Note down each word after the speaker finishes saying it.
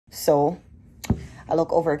So I look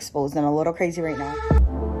overexposed and a little crazy right now.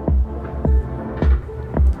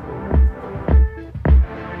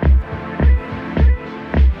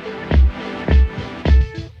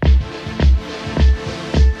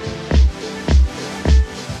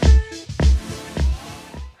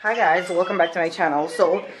 Hi guys, welcome back to my channel.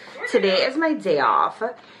 So today is my day off.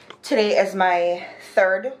 Today is my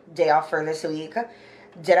third day off for this week.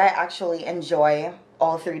 Did I actually enjoy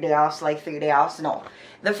all 3 day offs, like 3 day offs? No.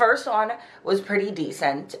 The first one was pretty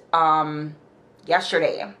decent.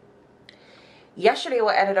 Yesterday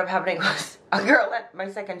what ended up happening was a girl at my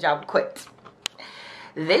second job quit.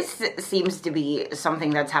 This seems to be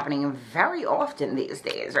something that's happening very often these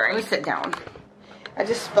days, right? Let me sit down. I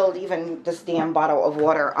just spilled even this damn bottle of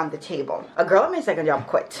water on the table. A girl at my second job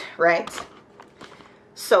quit, right?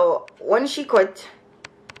 So when she quit,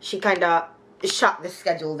 she kind of shot the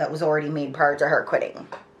schedule that was already made prior to her quitting.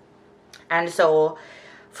 And so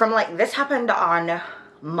from like, this happened on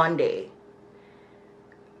Monday.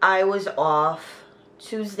 I was off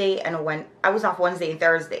Tuesday and I was off Wednesday and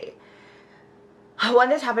Thursday. When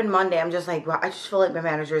this happened Monday, I'm just like, well, I just feel like my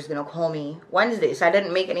manager is going to call me Wednesday. So I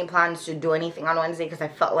didn't make any plans to do anything on Wednesday because I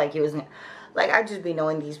felt like he was, like, I'd just be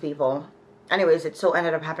knowing these people. Anyways, it so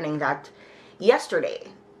ended up happening that yesterday,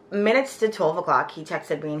 minutes to 12 o'clock, he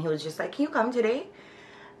texted me and he was just like, can you come today?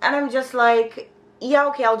 And I'm just like, yeah,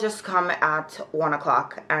 okay, I'll just come at 1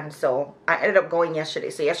 o'clock. And so I ended up going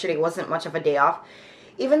yesterday. So yesterday wasn't much of a day off.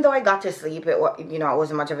 Even though I got to sleep, it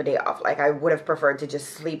wasn't much of a day off. Like, I would have preferred to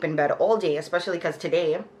just sleep in bed all day, especially because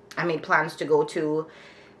today I made plans to go to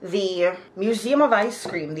the Museum of Ice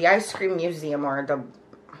Cream, the Ice Cream Museum, or the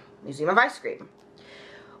Museum of Ice Cream,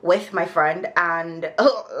 with my friend. And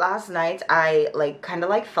last night I kind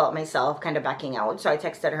of felt myself kind of backing out. So I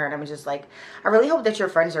texted her and I was just like, I really hope that your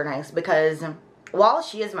friends are nice, because while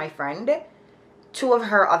she is my friend, 2 of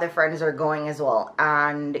her other friends are going as well,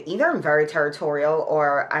 and either I'm very territorial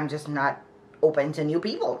or I'm just not open to new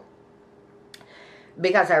people,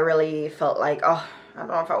 because I really felt like, oh, I don't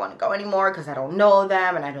know if I want to go anymore because I don't know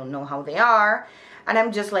them and I don't know how they are. And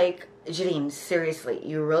I'm just like, Jadene, seriously,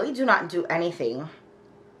 you really do not do anything,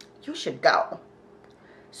 you should go.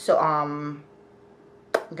 So I'm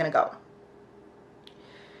gonna go.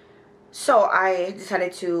 So I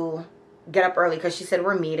decided to get up early because she said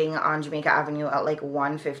we're meeting on Jamaica Avenue at like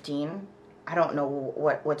 1:15. I don't know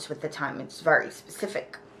what's with the time. It's very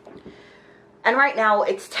specific. And right now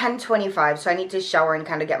it's 10:25, so I need to shower and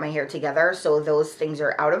kind of get my hair together. So those things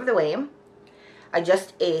are out of the way. I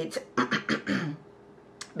just ate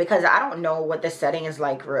because I don't know what the setting is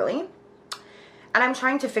like really. And I'm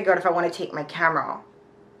trying to figure out if I want to take my camera,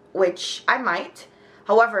 which I might.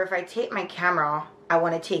 However, if I take my camera, I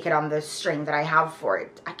want to take it on the string that I have for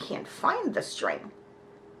it. I can't find the string.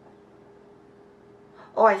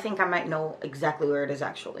 Oh, I think I might know exactly where it is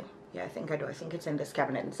actually. Yeah, I think I do. I think it's in this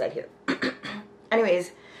cabinet inside here.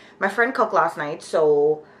 Anyways, my friend cooked last night,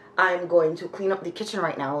 so I'm going to clean up the kitchen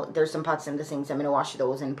right now. There's some pots in the sinks. I'm going to wash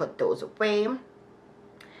those and put those away.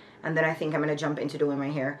 And then I think I'm going to jump into doing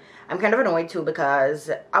my hair. I'm kind of annoyed too because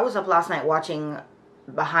I was up last night watching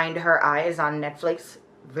Behind Her Eyes on Netflix.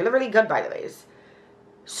 Really, really good, by the way.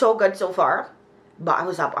 So good so far, but I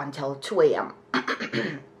was up until 2 a.m.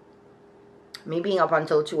 Me being up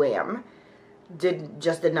until 2 a.m.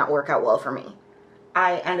 just did not work out well for me.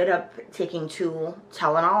 I ended up taking 2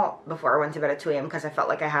 Tylenol before I went to bed at 2 a.m. because I felt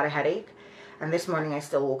like I had a headache. And this morning I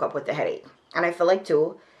still woke up with the headache. And I feel like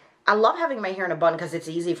too, I love having my hair in a bun because it's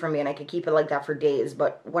easy for me and I can keep it like that for days.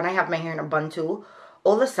 But when I have my hair in a bun too,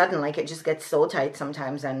 all of a sudden like it just gets so tight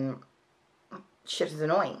sometimes and shit is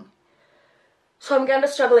annoying. So I'm kind of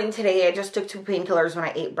struggling today. I just took 2 painkillers when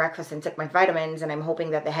I ate breakfast and took my vitamins, and I'm hoping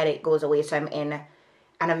that the headache goes away, so I'm in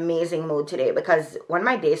an amazing mood today, because when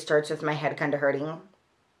my day starts with my head kind of hurting,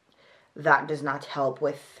 that does not help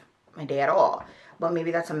with my day at all. But maybe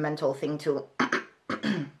that's a mental thing too.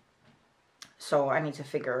 So I need to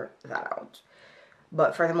figure that out.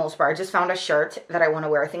 But for the most part, I just found a shirt that I want to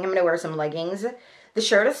wear. I think I'm going to wear some leggings. The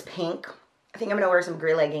shirt is pink. I think I'm going to wear some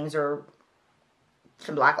gray leggings or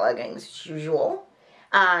some black leggings as usual,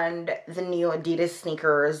 and the new Adidas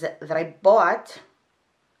sneakers that I bought.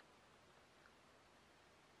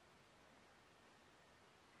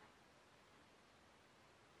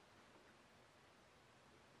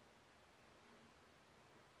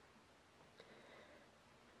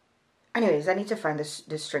 Anyways, I need to find this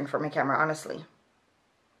string for my camera, honestly,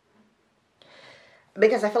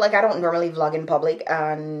 because I feel like I don't normally vlog in public,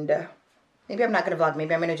 and maybe I'm not going to vlog.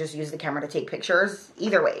 Maybe I'm going to just use the camera to take pictures.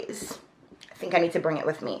 Either ways, I think I need to bring it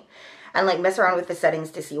with me and like mess around with the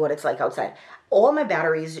settings to see what it's like outside. All my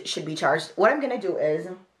batteries should be charged. What I'm going to do is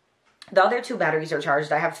The other 2 batteries are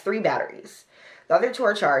charged. I have 3 batteries. The other 2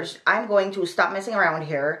 are charged. I'm going to stop messing around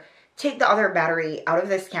here, take the other battery out of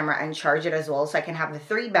this camera and charge it as well, so I can have the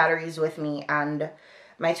 3 batteries with me and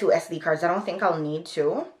my 2 SD cards. I don't think I'll need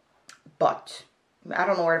to, but I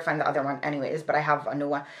don't know where to find the other one anyways, but I have a new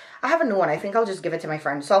one. I think I'll just give it to my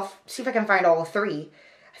friend. So I'll see if I can find all 3.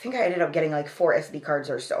 I think I ended up getting like 4 SD cards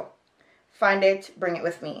or so. Find it, bring it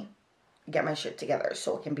with me, get my shit together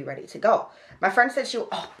so it can be ready to go. My friend said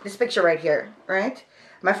oh, this picture right here, right?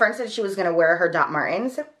 My friend said she was going to wear her Doc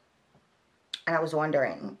Martens. And I was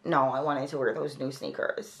wondering, no, I wanted to wear those new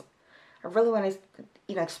sneakers. I really want to,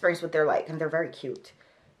 you know, experience what they're like. And they're very cute.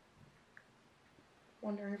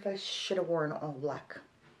 Wondering if I should have worn all black.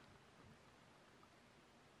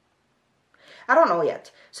 I don't know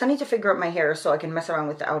yet. So I need to figure out my hair so I can mess around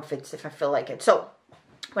with the outfits if I feel like it. So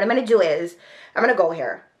what I'm going to do is, I'm going to go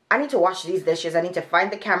here. I need to wash these dishes. I need to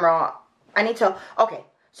find the camera. I need to, okay.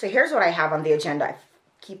 So here's what I have on the agenda. I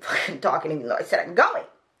keep fucking talking even though I said I'm going.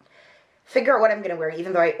 Figure out what I'm going to wear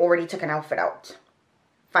even though I already took an outfit out.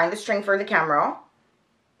 Find the string for the camera.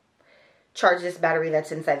 Charge this battery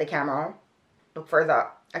that's inside the camera. Look for the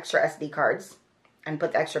extra SD cards. And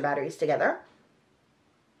put the extra batteries together.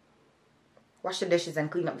 Wash the dishes and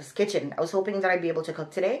clean up this kitchen. I was hoping that I'd be able to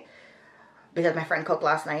cook today. Because my friend cooked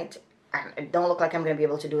last night. And it don't look like I'm going to be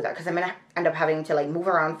able to do that. Because I'm going to end up having to like move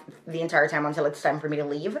around the entire time until it's time for me to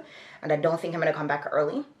leave. And I don't think I'm going to come back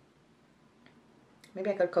early. Maybe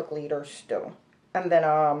I could cook later still. And then,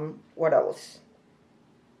 what else?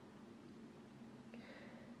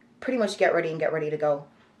 Pretty much get ready and get ready to go.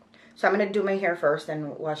 So I'm going to do my hair first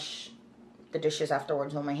and wash the dishes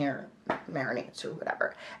afterwards while my hair marinates or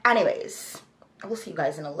whatever. Anyways, I will see you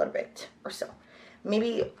guys in a little bit or so.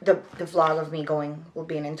 Maybe the vlog of me going will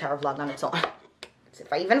be an entire vlog on its own.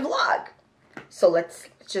 If I even vlog. So let's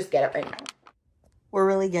just get it right now. We're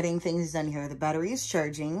really getting things done here. The battery is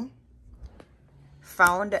charging.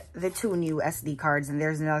 Found the 2 new SD cards, and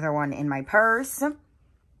there's another one in my purse.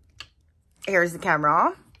 Here's the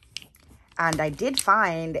camera. And I did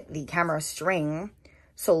find the camera string.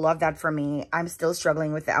 So love that for me. I'm still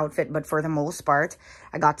struggling with the outfit, but for the most part,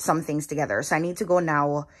 I got some things together. So I need to go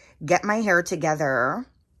now, get my hair together.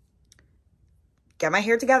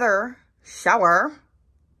 Shower.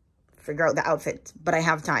 Figure out the outfit. But I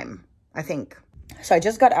have time, I think. So I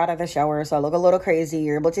just got out of the shower, so I look a little crazy.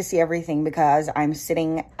 You're able to see everything because I'm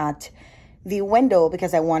sitting at the window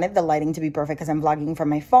because I wanted the lighting to be perfect because I'm vlogging from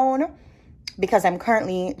my phone because I'm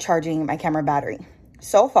currently charging my camera battery.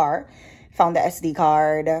 So far, found the SD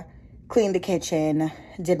card, cleaned the kitchen,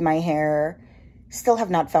 did my hair. Still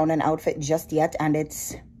have not found an outfit just yet, and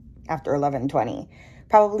it's after 11:20.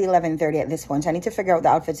 Probably 11:30 at this point. So I need to figure out the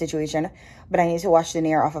outfit situation, but I need to wash the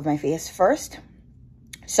nair off of my face first.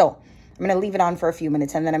 So I'm going to leave it on for a few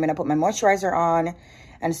minutes, and then I'm going to put my moisturizer on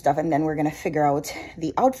and stuff, and then we're going to figure out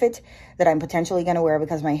the outfit that I'm potentially going to wear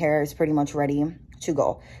because my hair is pretty much ready to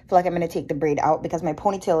go. I feel like I'm going to take the braid out because my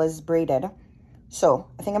ponytail is braided. So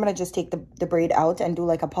I think I'm going to just take the braid out and do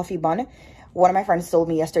like a puffy bun. One of my friends told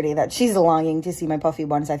me yesterday that she's longing to see my puffy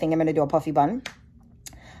bun, so I think I'm going to do a puffy bun.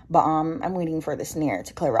 But I'm waiting for this nair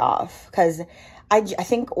to clear off because I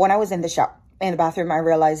think when I was in the bathroom, I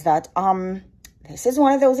realized that this is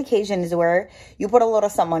one of those occasions where you put a little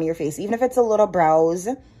something on your face, even if it's a little brows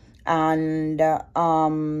and brows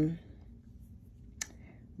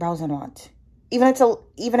and what? Even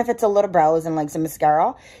if it's a little brows and like some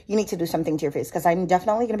mascara, you need to do something to your face because I'm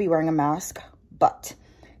definitely going to be wearing a mask, but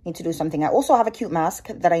need to do something. I also have a cute mask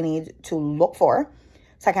that I need to look for,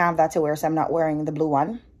 so I can have that to wear, so I'm not wearing the blue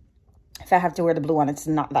one. If I have to wear the blue one, it's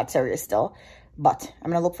not that serious still, but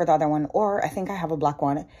I'm going to look for the other one, or I think I have a black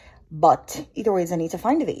one. But either ways, I need to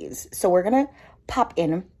find these. So we're going to pop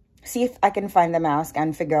in, see if I can find the mask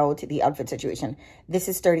and figure out the outfit situation. This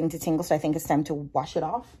is starting to tingle, so I think it's time to wash it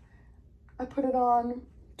off. I put it on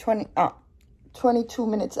 22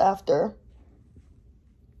 minutes after.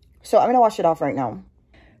 So I'm going to wash it off right now.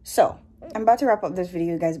 So I'm about to wrap up this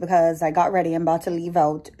video, guys, because I got ready. I'm about to leave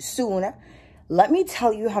out soon. Let me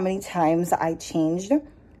tell you how many times I changed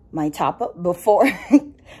my top before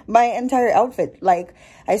my entire outfit. Like,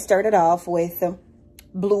 I started off with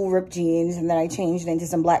blue ripped jeans, and then I changed into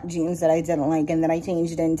some black jeans that I didn't like, and then I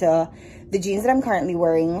changed into the jeans that I'm currently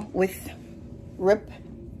wearing with rip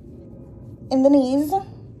in the knees.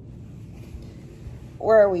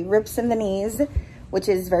 Where are we? Rips in the knees, which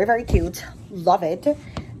is very, very cute. Love it.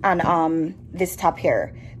 And this top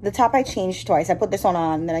here. The top I changed twice. I put this one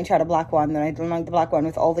on, then I tried a black one, then I didn't like the black one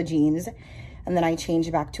with all the jeans. And then I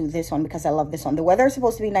changed back to this one because I love this one. The weather is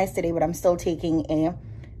supposed to be nice today, but I'm still taking a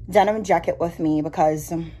denim jacket with me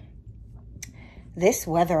because This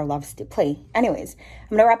weather loves to play. Anyways,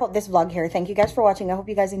 I'm gonna wrap up this vlog here. Thank you guys for watching. I hope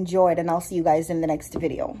you guys enjoyed, and I'll see you guys in the next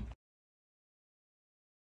video.